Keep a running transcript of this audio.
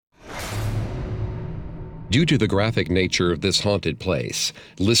Due to the graphic nature of this haunted place,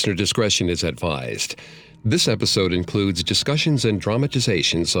 listener discretion is advised. This episode includes discussions and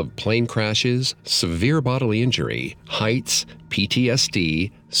dramatizations of plane crashes, severe bodily injury, heights,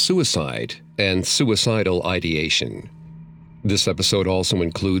 PTSD, suicide, and suicidal ideation. This episode also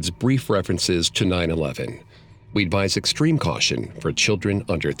includes brief references to 9/11. We advise extreme caution for children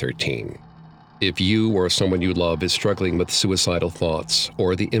under 13. If you or someone you love is struggling with suicidal thoughts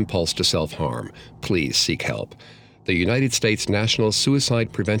or the impulse to self-harm, please seek help. The United States National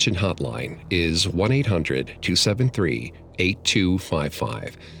Suicide Prevention Hotline is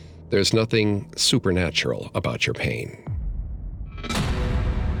 1-800-273-8255. There's nothing supernatural about your pain.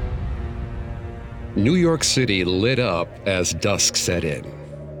 New York City lit up as dusk set in.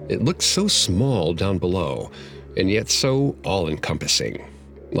 It looked so small down below, and yet so all-encompassing,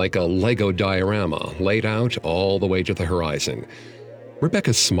 like a Lego diorama laid out all the way to the horizon.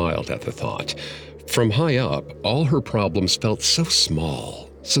 Rebecca smiled at the thought. From high up, all her problems felt so small,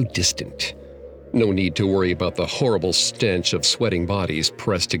 so distant. No need to worry about the horrible stench of sweating bodies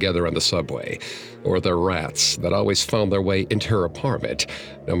pressed together on the subway, or the rats that always found their way into her apartment,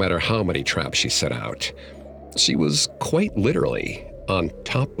 no matter how many traps she set out. She was quite literally on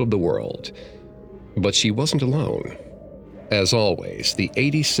top of the world. But she wasn't alone. As always, the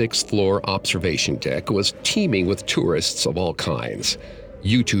 86th floor observation deck was teeming with tourists of all kinds.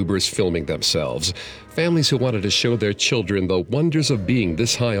 YouTubers filming themselves, families who wanted to show their children the wonders of being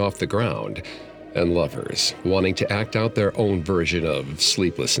this high off the ground, and lovers wanting to act out their own version of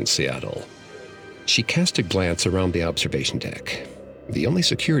Sleepless in Seattle. She cast a glance around the observation deck. The only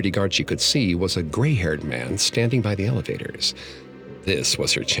security guard she could see was a gray-haired man standing by the elevators. This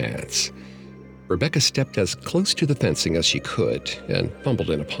was her chance. Rebecca stepped as close to the fencing as she could and fumbled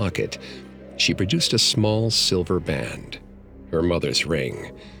in a pocket. She produced a small silver band. Her mother's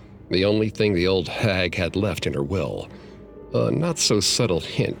ring. The only thing the old hag had left in her will. A not-so-subtle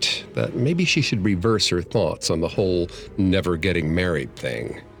hint that maybe she should reverse her thoughts on the whole never-getting-married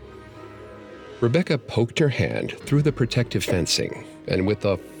thing. Rebecca poked her hand through the protective fencing and with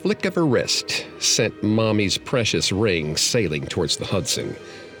a flick of her wrist sent Mommy's precious ring sailing towards the Hudson.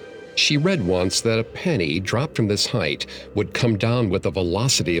 She read once that a penny dropped from this height would come down with the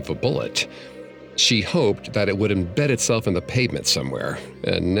velocity of a bullet. She hoped that it would embed itself in the pavement somewhere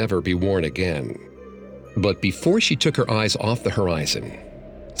and never be worn again. But before she took her eyes off the horizon,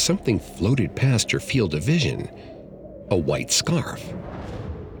 something floated past her field of vision. A white scarf.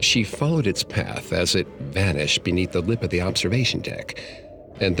 She followed its path as it vanished beneath the lip of the observation deck,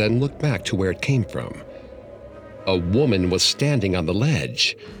 and then looked back to where it came from. A woman was standing on the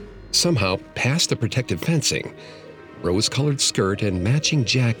ledge, somehow past the protective fencing, rose-colored skirt and matching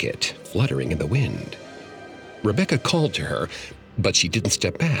jacket fluttering in the wind. Rebecca called to her, but she didn't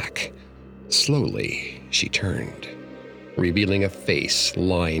step back. Slowly, she turned, revealing a face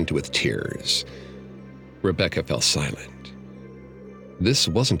lined with tears. Rebecca fell silent. This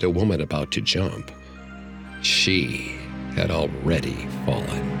wasn't a woman about to jump. She had already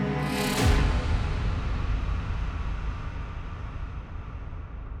fallen.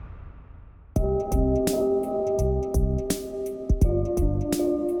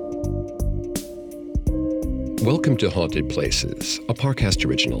 Welcome to Haunted Places, a Parcast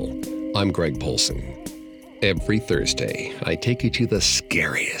original. I'm Greg Polson. Every Thursday, I take you to the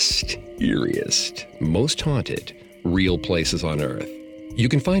scariest, eeriest, most haunted, real places on Earth. You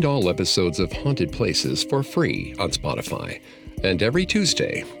can find all episodes of Haunted Places for free on Spotify. And every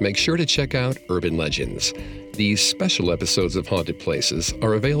Tuesday, make sure to check out Urban Legends. These special episodes of Haunted Places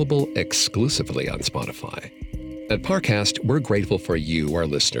are available exclusively on Spotify. At Parcast, we're grateful for you, our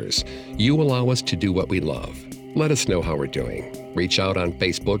listeners. You allow us to do what we love. Let us know how we're doing. Reach out on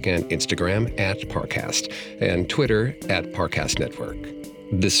Facebook and Instagram at Parcast and Twitter at Parcast Network.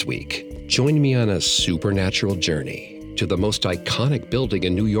 This week, join me on a supernatural journey to the most iconic building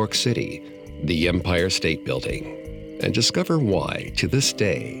in New York City, the Empire State Building, and discover why, to this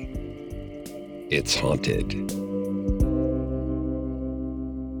day, it's haunted.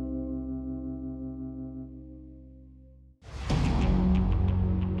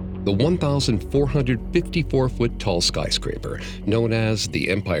 The 1,454-foot tall skyscraper, known as the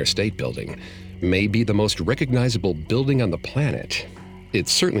Empire State Building, may be the most recognizable building on the planet. It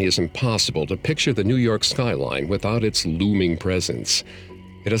certainly is impossible to picture the New York skyline without its looming presence.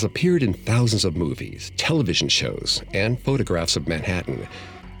 It has appeared in thousands of movies, television shows, and photographs of Manhattan.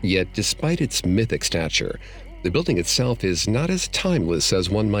 Yet, despite its mythic stature, the building itself is not as timeless as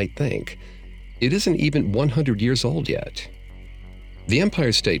one might think. It isn't even 100 years old yet. The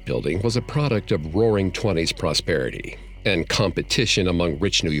Empire State Building was a product of roaring 20s prosperity and competition among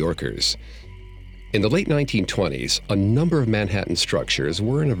rich New Yorkers. In the late 1920s, a number of Manhattan structures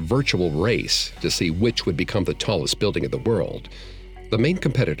were in a virtual race to see which would become the tallest building in the world. The main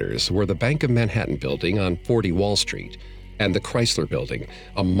competitors were the Bank of Manhattan building on 40 Wall Street and the Chrysler Building,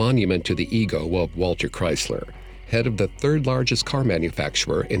 a monument to the ego of Walter Chrysler, head of the third largest car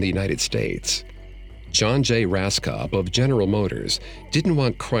manufacturer in the United States. John J. Raskob of General Motors didn't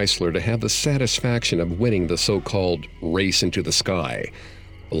want Chrysler to have the satisfaction of winning the so-called race into the sky.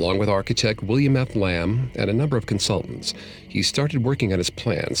 Along with architect William F. Lamb and a number of consultants, he started working on his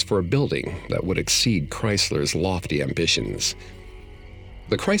plans for a building that would exceed Chrysler's lofty ambitions.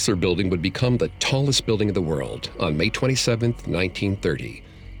 The Chrysler Building would become the tallest building in the world on May 27, 1930.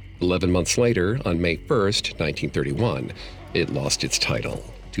 11 months later, on May 1, 1931, it lost its title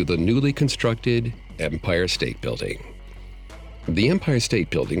to the newly constructed Empire State Building. The Empire State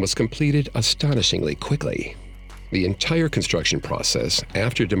Building was completed astonishingly quickly. The entire construction process,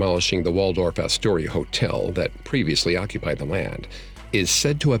 after demolishing the Waldorf Astoria Hotel that previously occupied the land, is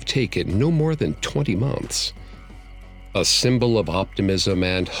said to have taken no more than 20 months. A symbol of optimism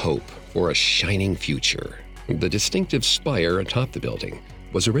and hope for a shining future, the distinctive spire atop the building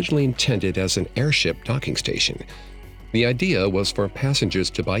was originally intended as an airship docking station. The idea was for passengers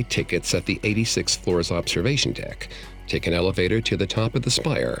to buy tickets at the 86th floor's observation deck, take an elevator to the top of the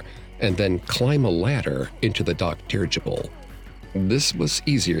spire, and then climb a ladder into the docked dirigible. This was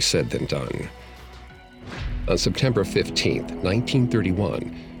easier said than done. On September 15,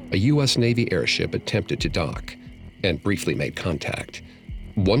 1931, a U.S. Navy airship attempted to dock and briefly made contact.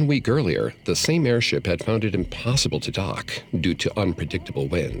 1 week earlier, the same airship had found it impossible to dock due to unpredictable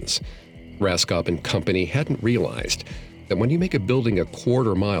winds. Raskob and company hadn't realized that when you make a building a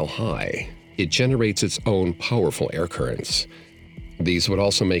quarter-mile high, it generates its own powerful air currents. These would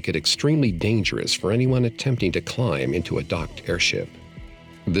also make it extremely dangerous for anyone attempting to climb into a docked airship.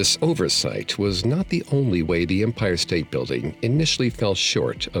 This oversight was not the only way the Empire State Building initially fell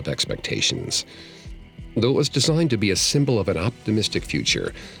short of expectations. Though it was designed to be a symbol of an optimistic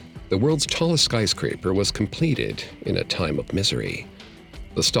future, the world's tallest skyscraper was completed in a time of misery.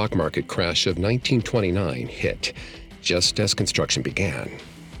 The stock market crash of 1929 hit just as construction began,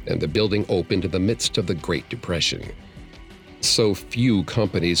 and the building opened in the midst of the Great Depression. So few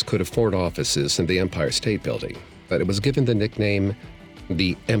companies could afford offices in the Empire State Building that it was given the nickname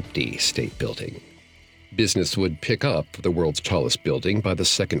the Empty State Building. Business would pick up the world's tallest building by the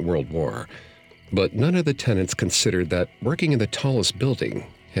Second World War, but none of the tenants considered that working in the tallest building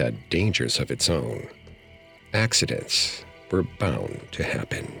had dangers of its own. Accidents were bound to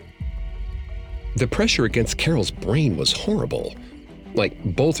happen. The pressure against Carol's brain was horrible. Like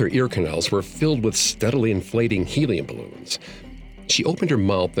both her ear canals were filled with steadily inflating helium balloons. She opened her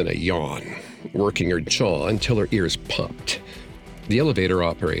mouth in a yawn, working her jaw until her ears popped. The elevator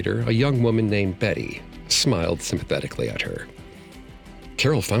operator, a young woman named Betty, smiled sympathetically at her.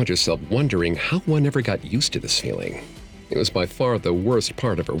 Carol found herself wondering how one ever got used to this feeling. It was by far the worst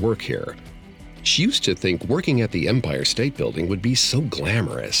part of her work here. She used to think working at the Empire State Building would be so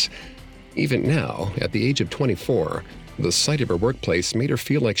glamorous. Even now, at the age of 24, the sight of her workplace made her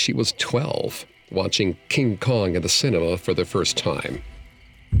feel like she was 12, watching King Kong in the cinema for the first time.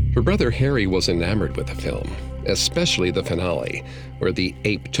 Her brother Harry was enamored with the film, especially the finale, where the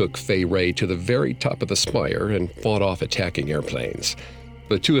ape took Fay Wray to the very top of the spire and fought off attacking airplanes.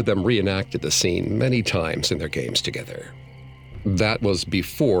 The two of them reenacted the scene many times in their games together. That was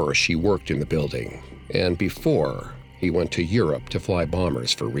before she worked in the building, and before he went to Europe to fly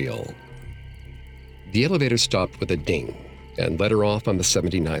bombers for real. The elevator stopped with a ding and let her off on the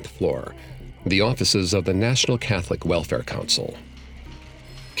 79th floor, the offices of the National Catholic Welfare Council.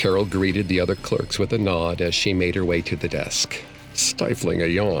 Carol greeted the other clerks with a nod as she made her way to the desk, stifling a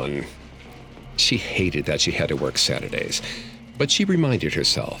yawn. She hated that she had to work Saturdays, but she reminded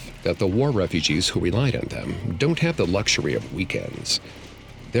herself that the war refugees who relied on them don't have the luxury of weekends.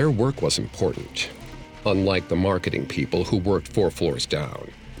 Their work was important, unlike the marketing people who worked 4 floors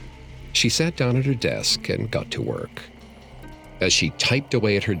down. She sat down at her desk and got to work. As she typed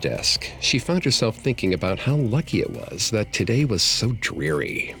away at her desk, she found herself thinking about how lucky it was that today was so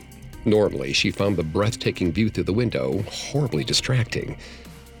dreary. Normally, she found the breathtaking view through the window horribly distracting,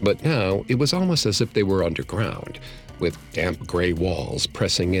 but now it was almost as if they were underground, with damp gray walls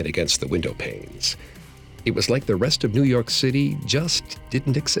pressing in against the window panes. It was like the rest of New York City just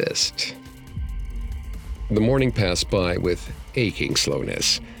didn't exist. The morning passed by with aching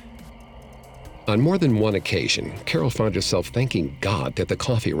slowness. On more than one occasion, Carol found herself thanking God that the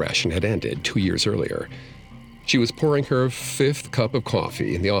coffee ration had ended 2 years earlier. She was pouring her 5th cup of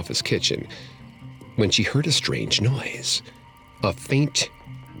coffee in the office kitchen when she heard a strange noise, a faint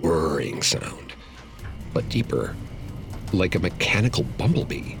whirring sound, but deeper, like a mechanical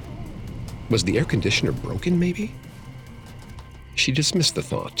bumblebee. Was the air conditioner broken, maybe? She dismissed the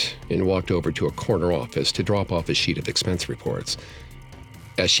thought and walked over to a corner office to drop off a sheet of expense reports.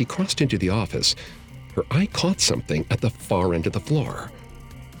 As she crossed into the office, her eye caught something at the far end of the floor.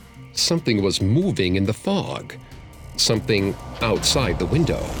 Something was moving in the fog. Something outside the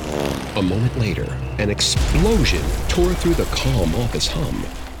window. A moment later, an explosion tore through the calm office hum.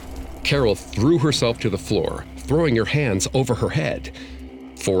 Carol threw herself to the floor, throwing her hands over her head.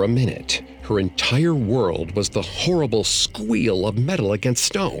 For a minute, her entire world was the horrible squeal of metal against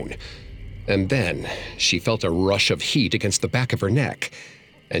stone. And then she felt a rush of heat against the back of her neck,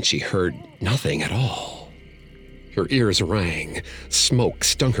 and she heard nothing at all. Her ears rang. Smoke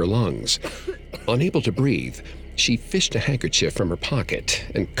stung her lungs. Unable to breathe, she fished a handkerchief from her pocket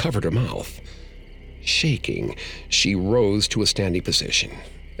and covered her mouth. Shaking, she rose to a standing position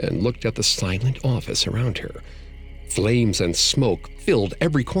and looked at the silent office around her. Flames and smoke filled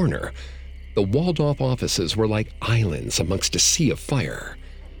every corner. The walled-off offices were like islands amongst a sea of fire.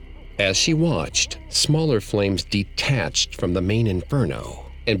 As she watched, smaller flames detached from the main inferno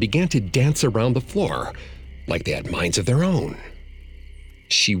and began to dance around the floor like they had minds of their own.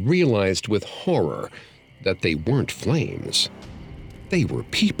 She realized with horror that they weren't flames. They were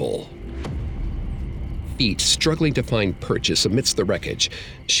people. Feet struggling to find purchase amidst the wreckage,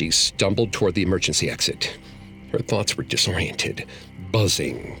 she stumbled toward the emergency exit. Her thoughts were disoriented,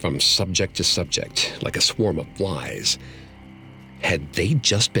 buzzing from subject to subject like a swarm of flies. Had they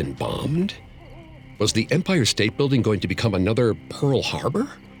just been bombed? Was the Empire State Building going to become another Pearl Harbor?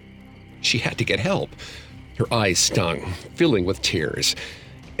 She had to get help. Her eyes stung, filling with tears.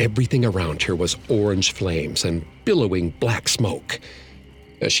 Everything around her was orange flames and billowing black smoke.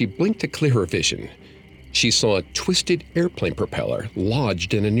 As she blinked to clear her vision, she saw a twisted airplane propeller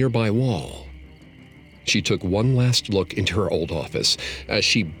lodged in a nearby wall. She took one last look into her old office as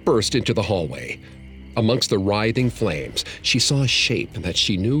she burst into the hallway. Amongst the writhing flames, she saw a shape that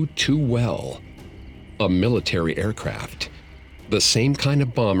she knew too well. A military aircraft. The same kind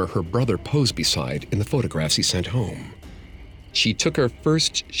of bomber her brother posed beside in the photographs he sent home. She took her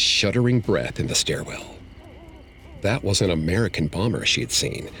first shuddering breath in the stairwell. That was an American bomber she had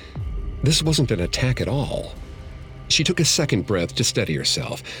seen. This wasn't an attack at all. She took a second breath to steady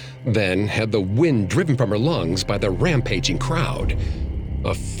herself, then had the wind driven from her lungs by the rampaging crowd.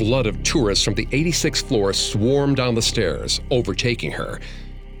 A flood of tourists from the 86th floor swarmed down the stairs, overtaking her.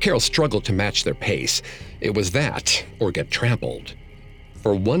 Carol struggled to match their pace. It was that, or get trampled.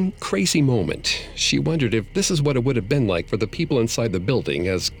 For one crazy moment, she wondered if this is what it would have been like for the people inside the building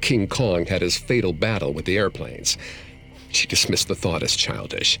as King Kong had his fatal battle with the airplanes. She dismissed the thought as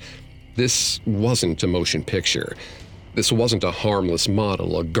childish. This wasn't a motion picture. This wasn't a harmless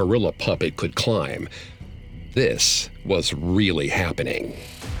model a gorilla puppet could climb. This was really happening.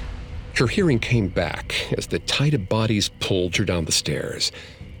 Her hearing came back as the tide of bodies pulled her down the stairs.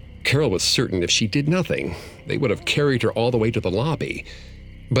 Carol was certain if she did nothing, they would have carried her all the way to the lobby.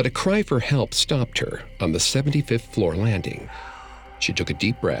 But a cry for help stopped her on the 75th floor landing. She took a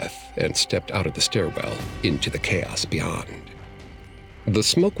deep breath and stepped out of the stairwell into the chaos beyond. The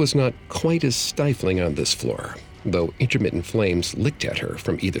smoke was not quite as stifling on this floor, though intermittent flames licked at her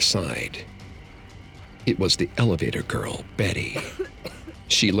from either side. It was the elevator girl, Betty.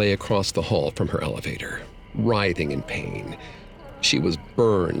 She lay across the hall from her elevator, writhing in pain. She was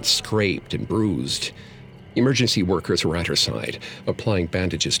burned, scraped, and bruised. Emergency workers were at her side, applying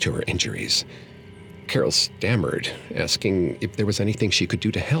bandages to her injuries. Carol stammered, asking if there was anything she could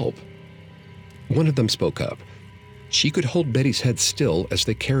do to help. One of them spoke up. She could hold Betty's head still as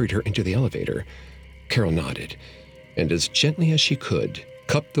they carried her into the elevator. Carol nodded, and as gently as she could,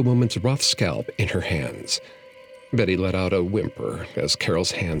 cupped the woman's rough scalp in her hands. Betty let out a whimper as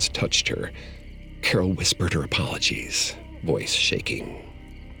Carol's hands touched her. Carol whispered her apologies, voice shaking.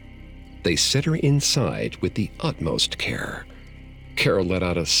 They set her inside with the utmost care. Carol let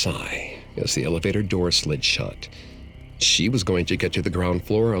out a sigh as the elevator door slid shut. She was going to get to the ground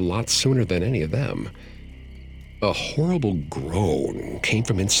floor a lot sooner than any of them. A horrible groan came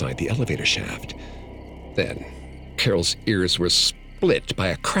from inside the elevator shaft. Then, Carol's ears were split by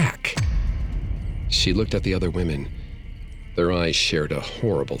a crack. She looked at the other women. Their eyes shared a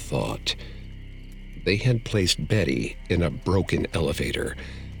horrible thought. They had placed Betty in a broken elevator,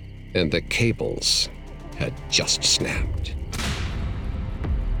 and the cables had just snapped.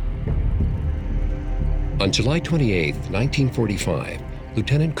 On July 28, 1945,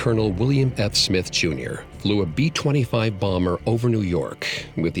 Lieutenant Colonel William F. Smith, Jr. flew a B-25 bomber over New York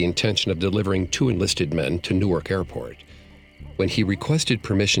with the intention of delivering 2 enlisted men to Newark Airport. When he requested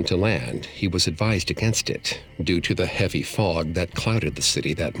permission to land, he was advised against it due to the heavy fog that clouded the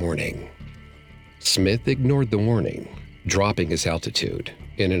city that morning. Smith ignored the warning, dropping his altitude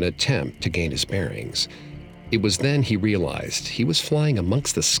in an attempt to gain his bearings. It was then he realized he was flying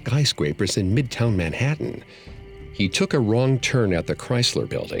amongst the skyscrapers in Midtown Manhattan. He took a wrong turn at the Chrysler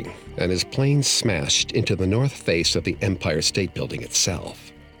Building, and his plane smashed into the north face of the Empire State Building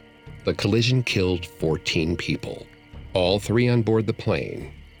itself. The collision killed 14 people, all 3 on board the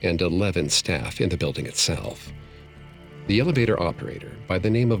plane, and 11 staff in the building itself. The elevator operator, by the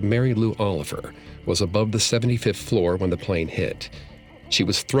name of Mary Lou Oliver, was above the 75th floor when the plane hit. She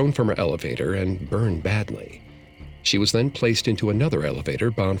was thrown from her elevator and burned badly. She was then placed into another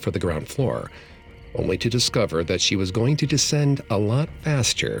elevator bound for the ground floor, only to discover that she was going to descend a lot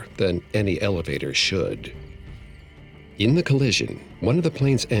faster than any elevator should. In the collision, one of the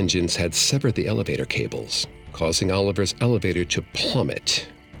plane's engines had severed the elevator cables, causing Oliver's elevator to plummet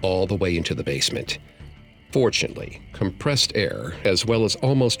all the way into the basement. Fortunately, compressed air, as well as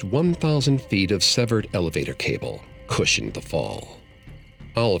almost 1,000 feet of severed elevator cable, cushioned the fall.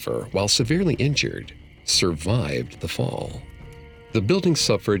 Oliver, while severely injured, survived the fall. The building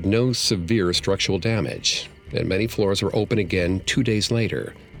suffered no severe structural damage, and many floors were open again 2 days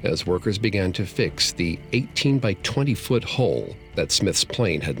later as workers began to fix the 18 by 20 foot hole that Smith's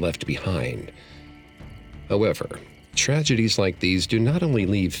plane had left behind. However, tragedies like these do not only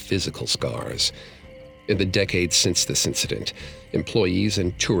leave physical scars. In the decades since this incident, employees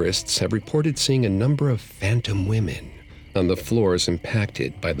and tourists have reported seeing a number of phantom women on the floors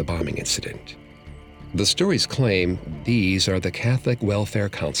impacted by the bombing incident. The stories claim these are the Catholic Welfare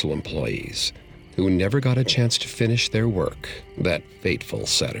Council employees who never got a chance to finish their work that fateful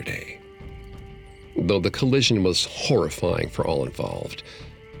Saturday. Though the collision was horrifying for all involved,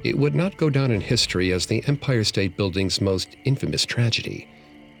 it would not go down in history as the Empire State Building's most infamous tragedy.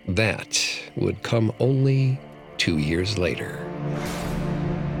 That would come only 2 years later.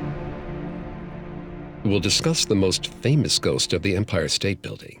 We'll discuss the most famous ghost of the Empire State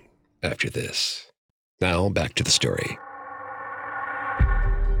Building after this. Now, back to the story.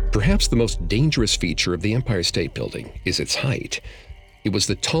 Perhaps the most dangerous feature of the Empire State Building is its height. It was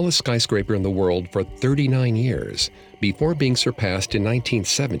the tallest skyscraper in the world for 39 years, before being surpassed in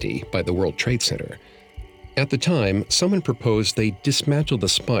 1970 by the World Trade Center. At the time, someone proposed they dismantle the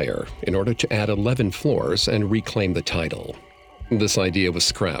spire in order to add 11 floors and reclaim the title. This idea was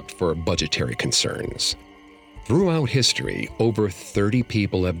scrapped for budgetary concerns. Throughout history, over 30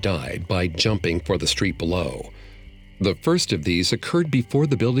 people have died by jumping for the street below. The first of these occurred before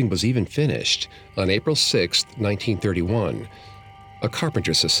the building was even finished, on April 6, 1931. A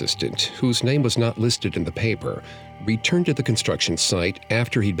carpenter's assistant, whose name was not listed in the paper, returned to the construction site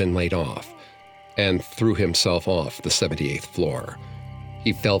after he'd been laid off and threw himself off the 78th floor.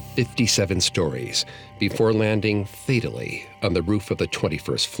 He fell 57 stories before landing fatally on the roof of the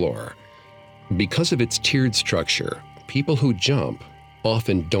 21st floor. Because of its tiered structure, people who jump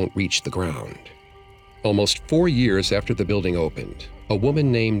often don't reach the ground. Almost 4 years after the building opened, a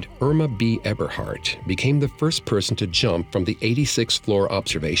woman named Irma B. Eberhardt became the first person to jump from the 86th floor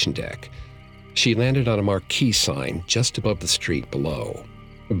observation deck. She landed on a marquee sign just above the street below.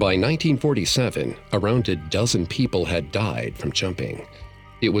 By 1947, around a dozen people had died from jumping.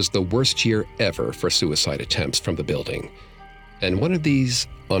 It was the worst year ever for suicide attempts from the building. And one of these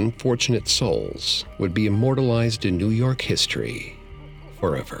unfortunate souls would be immortalized in New York history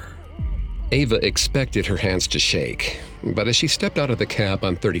forever. Ava expected her hands to shake, but as she stepped out of the cab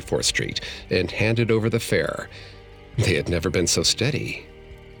on 34th Street and handed over the fare, they had never been so steady.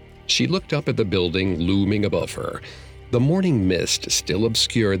 She looked up at the building looming above her. The morning mist still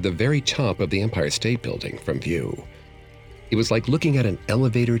obscured the very top of the Empire State Building from view. It was like looking at an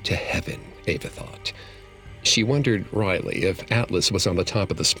elevator to heaven, Ava thought. She wondered wryly if Atlas was on the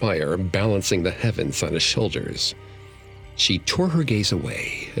top of the spire, balancing the heavens on his shoulders. She tore her gaze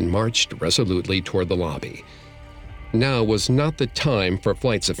away and marched resolutely toward the lobby. Now was not the time for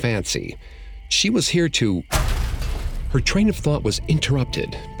flights of fancy. She was here to... Her train of thought was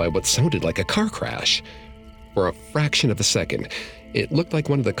interrupted by what sounded like a car crash. For a fraction of a second, it looked like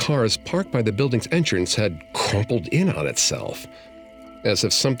one of the cars parked by the building's entrance had crumpled in on itself, as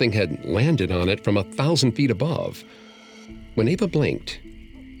if something had landed on it from 1,000 feet above. When Ava blinked,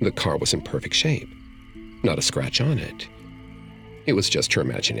 the car was in perfect shape. Not a scratch on it. It was just her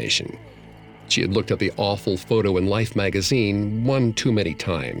imagination. She had looked at the awful photo in Life magazine one too many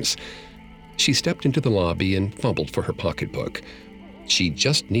times. She stepped into the lobby and fumbled for her pocketbook. She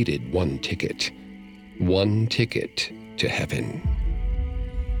just needed one ticket. One ticket to heaven.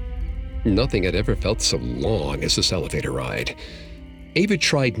 Nothing had ever felt so long as this elevator ride. Ava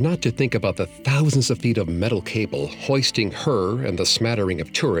tried not to think about the thousands of feet of metal cable hoisting her and the smattering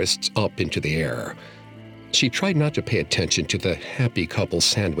of tourists up into the air. She tried not to pay attention to the happy couple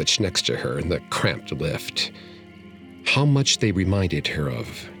sandwiched next to her in the cramped lift. How much they reminded her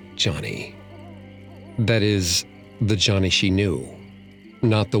of Johnny. That is, the Johnny she knew,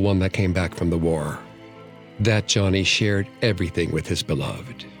 not the one that came back from the war. That Johnny shared everything with his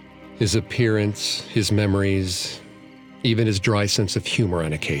beloved. His appearance, his memories, even his dry sense of humor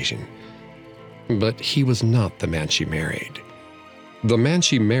on occasion. But he was not the man she married. The man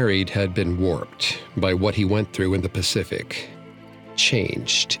she married had been warped by what he went through in the Pacific,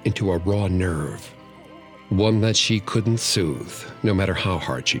 changed into a raw nerve, one that she couldn't soothe, no matter how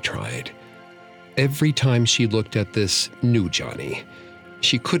hard she tried. Every time she looked at this new Johnny,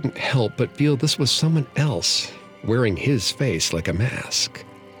 she couldn't help but feel this was someone else, wearing his face like a mask.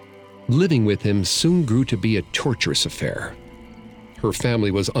 Living with him soon grew to be a torturous affair. Her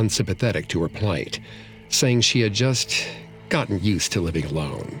family was unsympathetic to her plight, saying she had just gotten used to living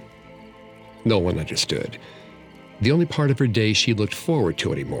alone. No one understood. The only part of her day she looked forward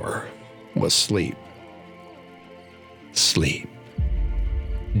to anymore was sleep. Sleep.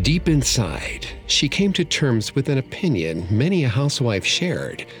 Deep inside, she came to terms with an opinion many a housewife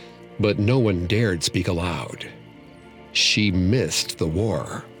shared, but no one dared speak aloud. She missed the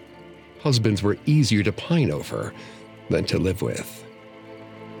war. Husbands were easier to pine over than to live with.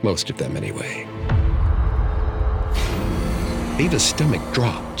 Most of them, anyway. Ava's stomach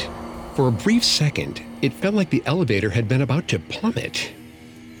dropped. For a brief second, it felt like the elevator had been about to plummet.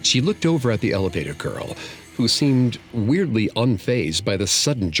 She looked over at the elevator girl, who seemed weirdly unfazed by the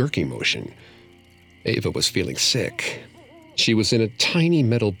sudden jerking motion. Ava was feeling sick. She was in a tiny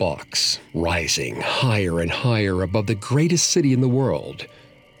metal box, rising higher and higher above the greatest city in the world,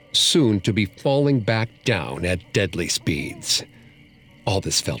 soon to be falling back down at deadly speeds. All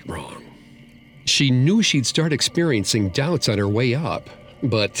this felt wrong. She knew she'd start experiencing doubts on her way up,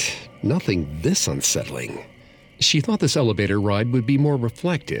 but nothing this unsettling. She thought this elevator ride would be more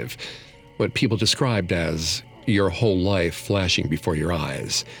reflective, what people described as your whole life flashing before your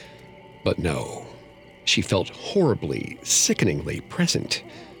eyes. But no, she felt horribly, sickeningly present,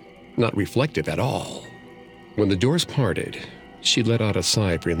 not reflective at all. When the doors parted, she let out a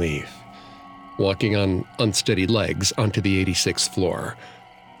sigh of relief. Walking on unsteady legs onto the 86th floor,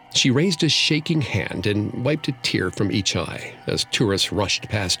 she raised a shaking hand and wiped a tear from each eye as tourists rushed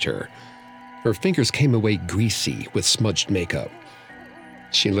past her. Her fingers came away greasy with smudged makeup.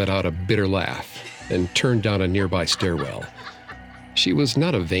 She let out a bitter laugh and turned down a nearby stairwell. She was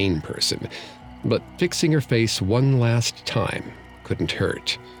not a vain person, but fixing her face one last time couldn't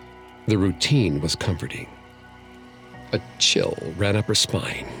hurt. The routine was comforting. A chill ran up her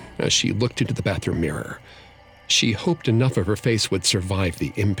spine as she looked into the bathroom mirror. She hoped enough of her face would survive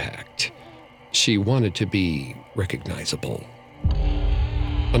the impact. She wanted to be recognizable.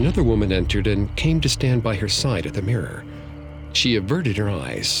 Another woman entered and came to stand by her side at the mirror. She averted her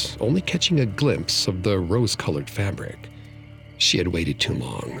eyes, only catching a glimpse of the rose-colored fabric. She had waited too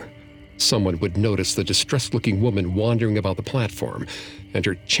long. Someone would notice the distressed-looking woman wandering about the platform, and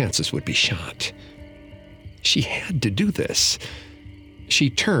her chances would be shot. She had to do this. She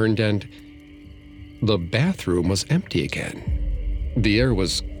turned and the bathroom was empty again. The air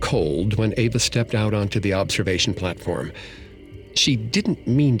was cold when Ava stepped out onto the observation platform. She didn't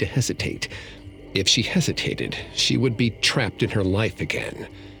mean to hesitate. If she hesitated, she would be trapped in her life again.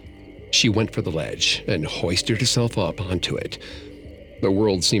 She went for the ledge and hoisted herself up onto it. The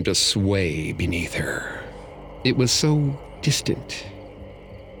world seemed to sway beneath her. It was so distant.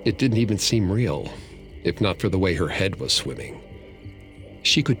 It didn't even seem real, if not for the way her head was swimming.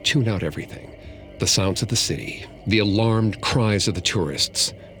 She could tune out everything. The sounds of the city, the alarmed cries of the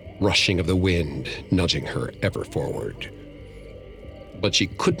tourists, rushing of the wind nudging her ever forward. But she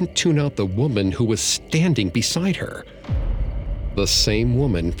couldn't tune out the woman who was standing beside her. The same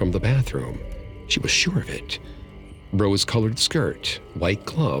woman from the bathroom. She was sure of it. Rose-colored skirt, white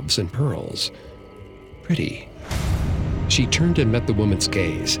gloves, and pearls. Pretty. She turned and met the woman's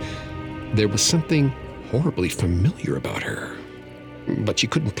gaze. There was something horribly familiar about her, but she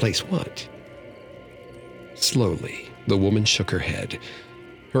couldn't place what. Slowly, the woman shook her head.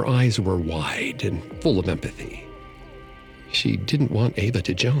 Her eyes were wide and full of empathy. She didn't want Ava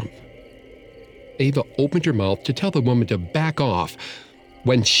to jump. Ava opened her mouth to tell the woman to back off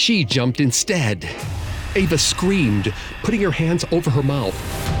when she jumped instead. Ava screamed, putting her hands over her mouth.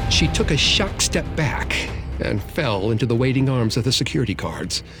 She took a shocked step back and fell into the waiting arms of the security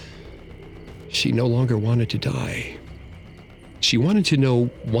guards. She no longer wanted to die. She wanted to know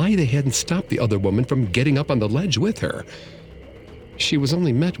why they hadn't stopped the other woman from getting up on the ledge with her. She was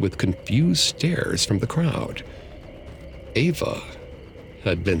only met with confused stares from the crowd. Ava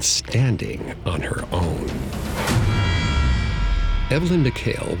had been standing on her own. Evelyn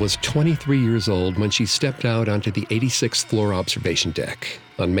McHale was 23 years old when she stepped out onto the 86th floor observation deck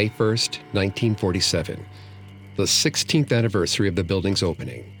on May 1st, 1947, the 16th anniversary of the building's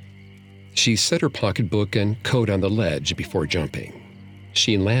opening. She set her pocketbook and coat on the ledge before jumping.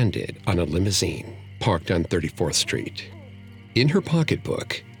 She landed on a limousine parked on 34th Street. In her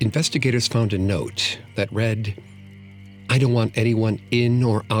pocketbook, investigators found a note that read, "I don't want anyone in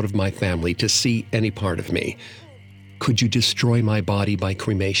or out of my family to see any part of me. Could you destroy my body by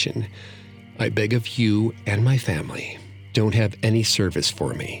cremation? I beg of you and my family, don't have any service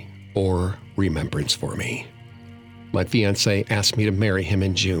for me or remembrance for me. My fiancé asked me to marry him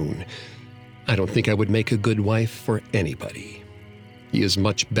in June. I don't think I would make a good wife for anybody. He is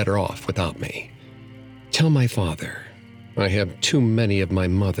much better off without me. Tell my father I have too many of my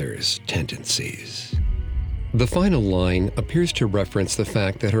mother's tendencies." The final line appears to reference the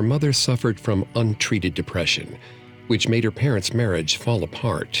fact that her mother suffered from untreated depression, which made her parents' marriage fall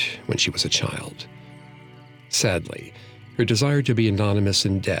apart when she was a child. Sadly, her desire to be anonymous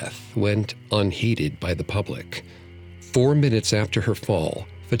in death went unheeded by the public. 4 minutes after her fall,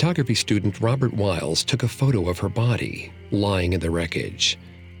 photography student Robert Wiles took a photo of her body lying in the wreckage.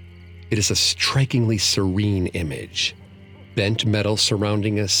 It is a strikingly serene image. Bent metal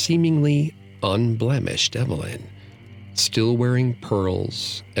surrounding a seemingly unblemished Evelyn, still wearing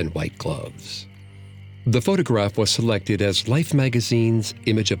pearls and white gloves. The photograph was selected as Life magazine's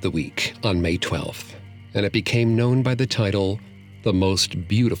Image of the Week on May 12th, and it became known by the title, "The Most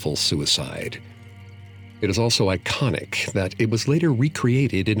Beautiful Suicide." It is also iconic that it was later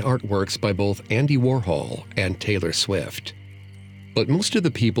recreated in artworks by both Andy Warhol and Taylor Swift. But most of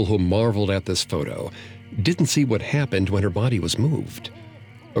the people who marveled at this photo didn't see what happened when her body was moved.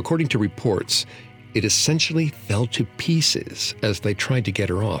 According to reports, it essentially fell to pieces as they tried to get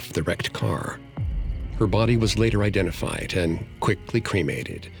her off the wrecked car. Her body was later identified and quickly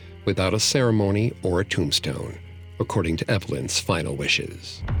cremated, without a ceremony or a tombstone, according to Evelyn's final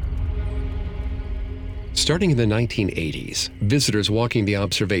wishes. Starting in the 1980s, visitors walking the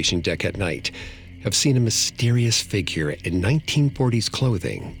observation deck at night have seen a mysterious figure in 1940s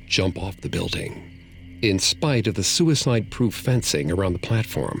clothing jump off the building, in spite of the suicide-proof fencing around the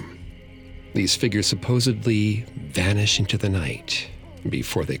platform. These figures supposedly vanish into the night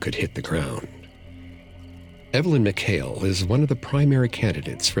before they could hit the ground. Evelyn McHale is one of the primary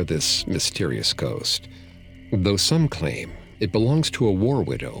candidates for this mysterious ghost, though some claim it belongs to a war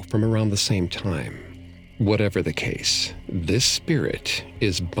widow from around the same time. Whatever the case, this spirit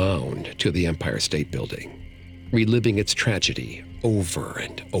is bound to the Empire State Building, reliving its tragedy over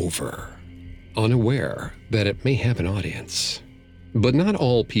and over, unaware that it may have an audience. But not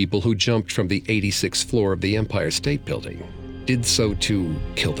all people who jumped from the 86th floor of the Empire State Building did so to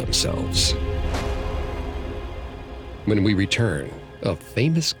kill themselves. When we return, a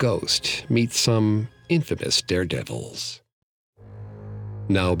famous ghost meets some infamous daredevils.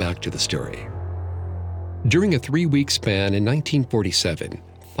 Now back to the story. During a 3-week span in 1947,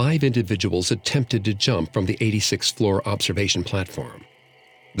 5 individuals attempted to jump from the 86th floor observation platform.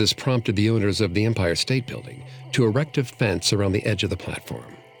 This prompted the owners of the Empire State Building to erect a fence around the edge of the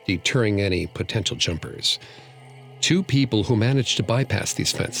platform, deterring any potential jumpers. 2 people who managed to bypass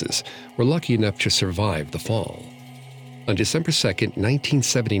these fences were lucky enough to survive the fall. On December 2,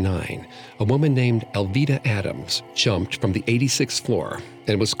 1979, a woman named Alveda Adams jumped from the 86th floor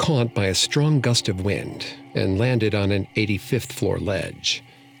and was caught by a strong gust of wind and landed on an 85th floor ledge.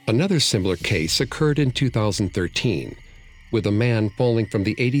 Another similar case occurred in 2013, with a man falling from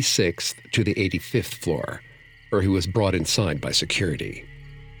the 86th to the 85th floor, where he was brought inside by security.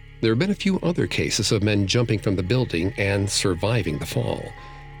 There have been a few other cases of men jumping from the building and surviving the fall.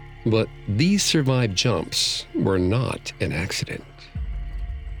 But these survived jumps were not an accident.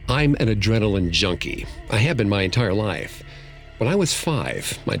 I'm an adrenaline junkie. I have been my entire life. When I was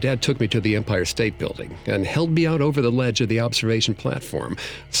 5, my dad took me to the Empire State Building and held me out over the ledge of the observation platform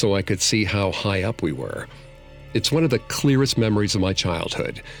so I could see how high up we were. It's one of the clearest memories of my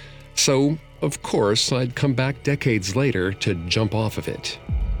childhood. So, of course, I'd come back decades later to jump off of it.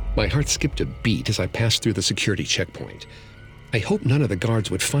 My heart skipped a beat as I passed through the security checkpoint. I hoped none of the guards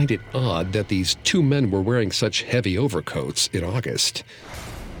would find it odd that these 2 men were wearing such heavy overcoats in August.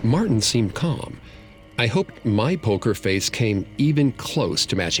 Martin seemed calm. I hoped my poker face came even close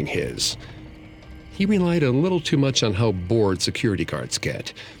to matching his. He relied a little too much on how bored security guards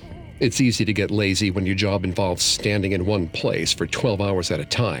get. It's easy to get lazy when your job involves standing in one place for 12 hours at a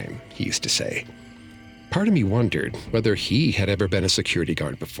time, he used to say. Part of me wondered whether he had ever been a security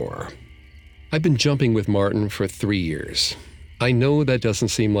guard before. I've been jumping with Martin for 3 years. I know that doesn't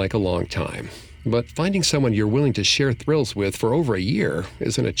seem like a long time, but finding someone you're willing to share thrills with for over a year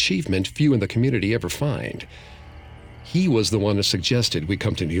is an achievement few in the community ever find. He was the one who suggested we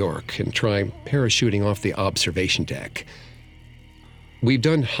come to New York and try parachuting off the observation deck. We've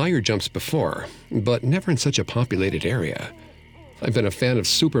done higher jumps before, but never in such a populated area. I've been a fan of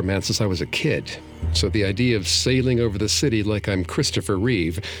Superman since I was a kid, so the idea of sailing over the city like I'm Christopher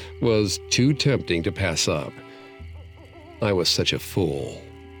Reeve was too tempting to pass up. I was such a fool.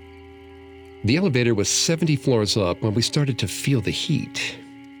 The elevator was 70 floors up when we started to feel the heat.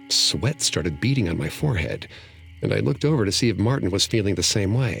 Sweat started beading on my forehead, and I looked over to see if Martin was feeling the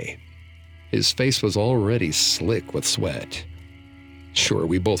same way. His face was already slick with sweat. Sure,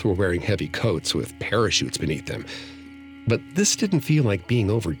 we both were wearing heavy coats with parachutes beneath them, but this didn't feel like being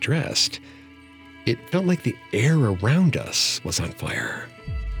overdressed. It felt like the air around us was on fire.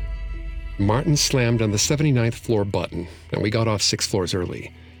 Martin slammed on the 79th floor button, and we got off 6 floors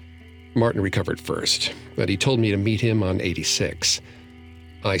early. Martin recovered first, but he told me to meet him on 86.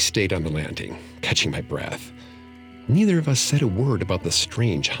 I stayed on the landing, catching my breath. Neither of us said a word about the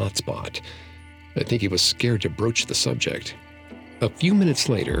strange hotspot. I think he was scared to broach the subject. A few minutes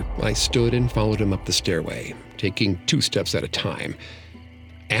later, I stood and followed him up the stairway, taking 2 steps at a time.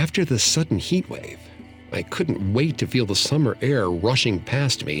 After the sudden heat wave, I couldn't wait to feel the summer air rushing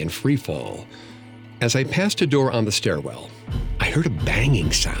past me in free fall. As I passed a door on the stairwell, I heard a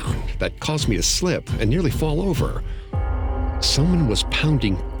banging sound that caused me to slip and nearly fall over. Someone was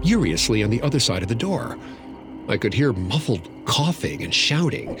pounding furiously on the other side of the door. I could hear muffled coughing and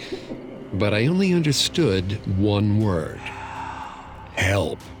shouting, but I only understood one word.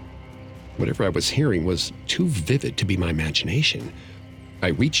 Help. Whatever I was hearing was too vivid to be my imagination. I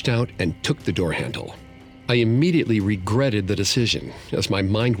reached out and took the door handle. I immediately regretted the decision as my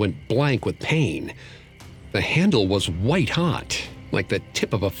mind went blank with pain. The handle was white hot, like the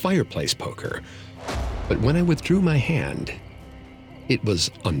tip of a fireplace poker. But when I withdrew my hand, it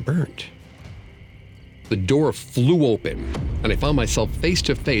was unburnt. The door flew open, and I found myself face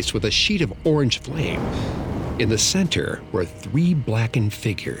to face with a sheet of orange flame. In the center were 3 blackened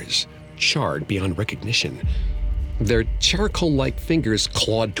figures, charred beyond recognition. Their charcoal-like fingers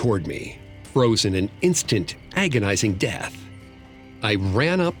clawed toward me, frozen in instant, agonizing death. I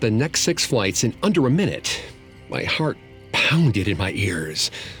ran up the next 6 flights in under a minute. My heart pounded in my ears.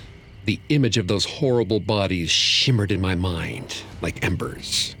 The image of those horrible bodies shimmered in my mind like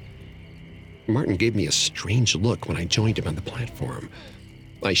embers. Martin gave me a strange look when I joined him on the platform.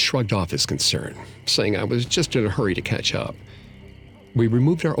 I shrugged off his concern, saying I was just in a hurry to catch up. We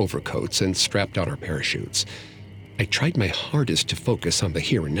removed our overcoats and strapped on our parachutes. I tried my hardest to focus on the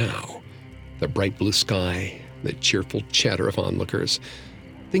here and now. The bright blue sky, the cheerful chatter of onlookers,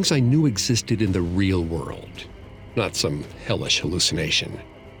 things I knew existed in the real world, not some hellish hallucination.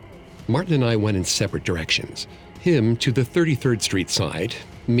 Martin and I went in separate directions, him to the 33rd Street side,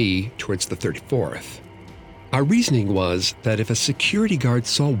 me towards the 34th. Our reasoning was that if a security guard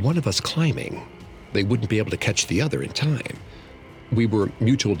saw one of us climbing, they wouldn't be able to catch the other in time. We were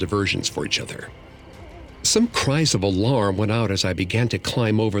mutual diversions for each other. Some cries of alarm went out as I began to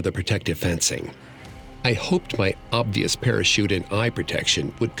climb over the protective fencing. I hoped my obvious parachute and eye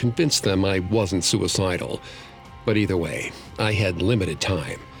protection would convince them I wasn't suicidal. But either way, I had limited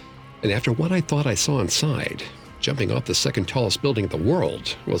time. And after what I thought I saw inside, jumping off the second tallest building in the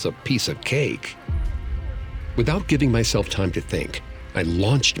world was a piece of cake. Without giving myself time to think, I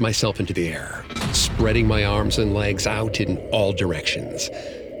launched myself into the air, spreading my arms and legs out in all directions.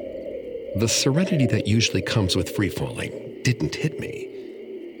 The serenity that usually comes with free falling didn't hit me.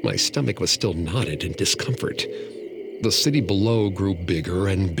 My stomach was still knotted in discomfort. The city below grew bigger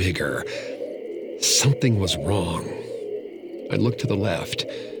and bigger. Something was wrong. I looked to the left.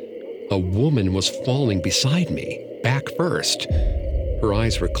 A woman was falling beside me, back first. Her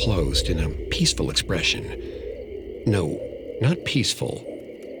eyes were closed in a peaceful expression. No, not peaceful,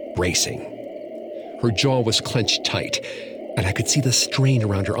 bracing. Her jaw was clenched tight, and I could see the strain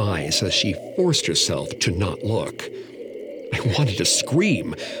around her eyes as she forced herself to not look. I wanted to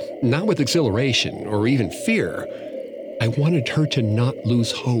scream, not with exhilaration or even fear. I wanted her to not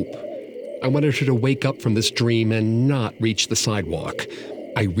lose hope. I wanted her to wake up from this dream and not reach the sidewalk.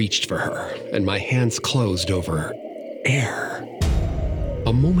 I reached for her, and my hands closed over air.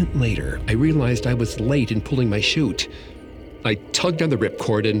 A moment later, I realized I was late in pulling my chute. I tugged on the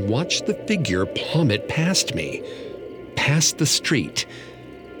ripcord and watched the figure plummet past me, past the street.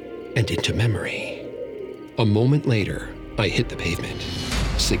 and into memory. A moment later, I hit the pavement,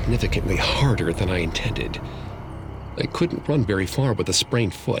 significantly harder than I intended. I couldn't run very far with a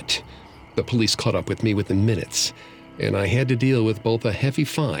sprained foot. The police caught up with me within minutes, and I had to deal with both a heavy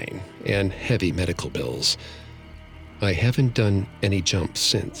fine and heavy medical bills. I haven't done any jumps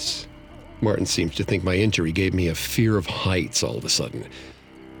since. Martin seems to think my injury gave me a fear of heights all of a sudden.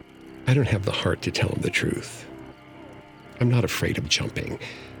 I don't have the heart to tell him the truth. I'm not afraid of jumping.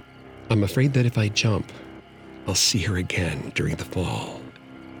 I'm afraid that if I jump, I'll see her again during the fall,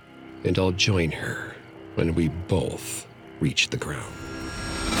 and I'll join her when we both reach the ground.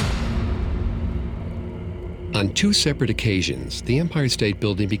 On 2 separate occasions, the Empire State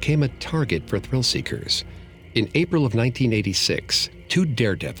Building became a target for thrill seekers. In April of 1986, 2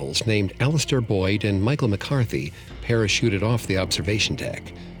 daredevils named Alistair Boyd and Michael McCarthy parachuted off the observation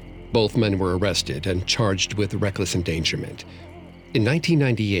deck. Both men were arrested and charged with reckless endangerment. In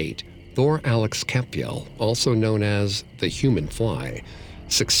 1998, Thor Alex Kapfjell, also known as the Human Fly,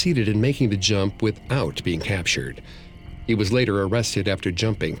 succeeded in making the jump without being captured. He was later arrested after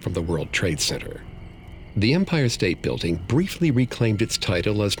jumping from the World Trade Center. The Empire State Building briefly reclaimed its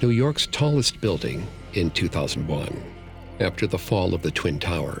title as New York's tallest building in 2001, after the fall of the Twin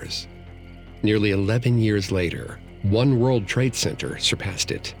Towers. Nearly 11 years later, One World Trade Center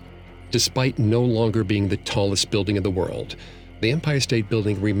surpassed it. Despite no longer being the tallest building in the world, the Empire State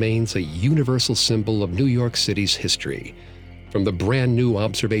Building remains a universal symbol of New York City's history. From the brand new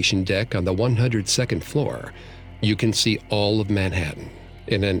observation deck on the 102nd floor, you can see all of Manhattan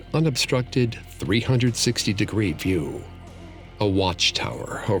in an unobstructed 360-degree view. A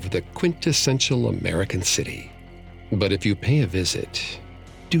watchtower over the quintessential American city. But if you pay a visit,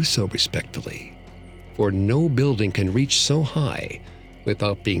 do so respectfully, for no building can reach so high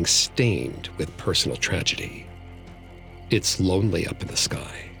without being stained with personal tragedy. It's lonely up in the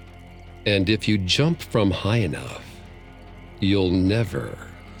sky, and if you jump from high enough, you'll never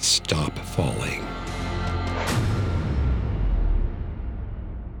stop falling.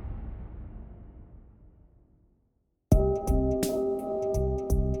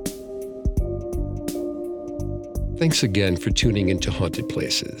 Thanks again for tuning into Haunted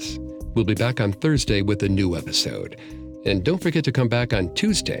Places. We'll be back on Thursday with a new episode. And don't forget to come back on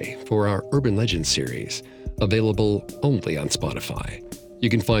Tuesday for our Urban Legends series, available only on Spotify. You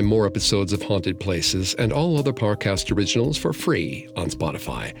can find more episodes of Haunted Places and all other Parcast originals for free on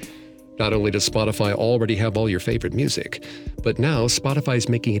Spotify. Not only does Spotify already have all your favorite music, but now Spotify is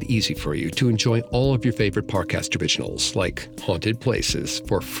making it easy for you to enjoy all of your favorite Parcast originals, like Haunted Places,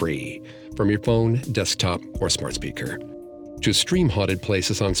 for free from your phone, desktop, or smart speaker. To stream Haunted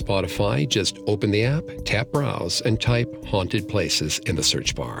Places on Spotify, just open the app, tap Browse, and type Haunted Places in the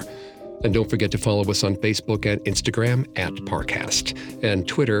search bar. And don't forget to follow us on Facebook and Instagram at Parcast, and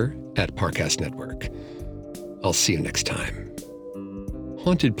Twitter at Parcast Network. I'll see you next time.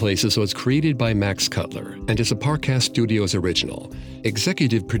 Haunted Places was created by Max Cutler and is a Parcast Studios original.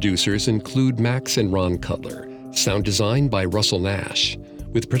 Executive producers include Max and Ron Cutler. Sound design by Russell Nash,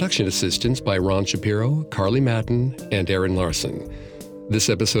 with production assistance by Ron Shapiro, Carly Madden, and Aaron Larson. This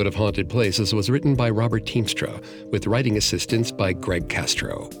episode of Haunted Places was written by Robert Teamstra, with writing assistance by Greg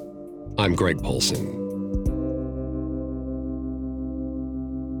Castro. I'm Greg Polson.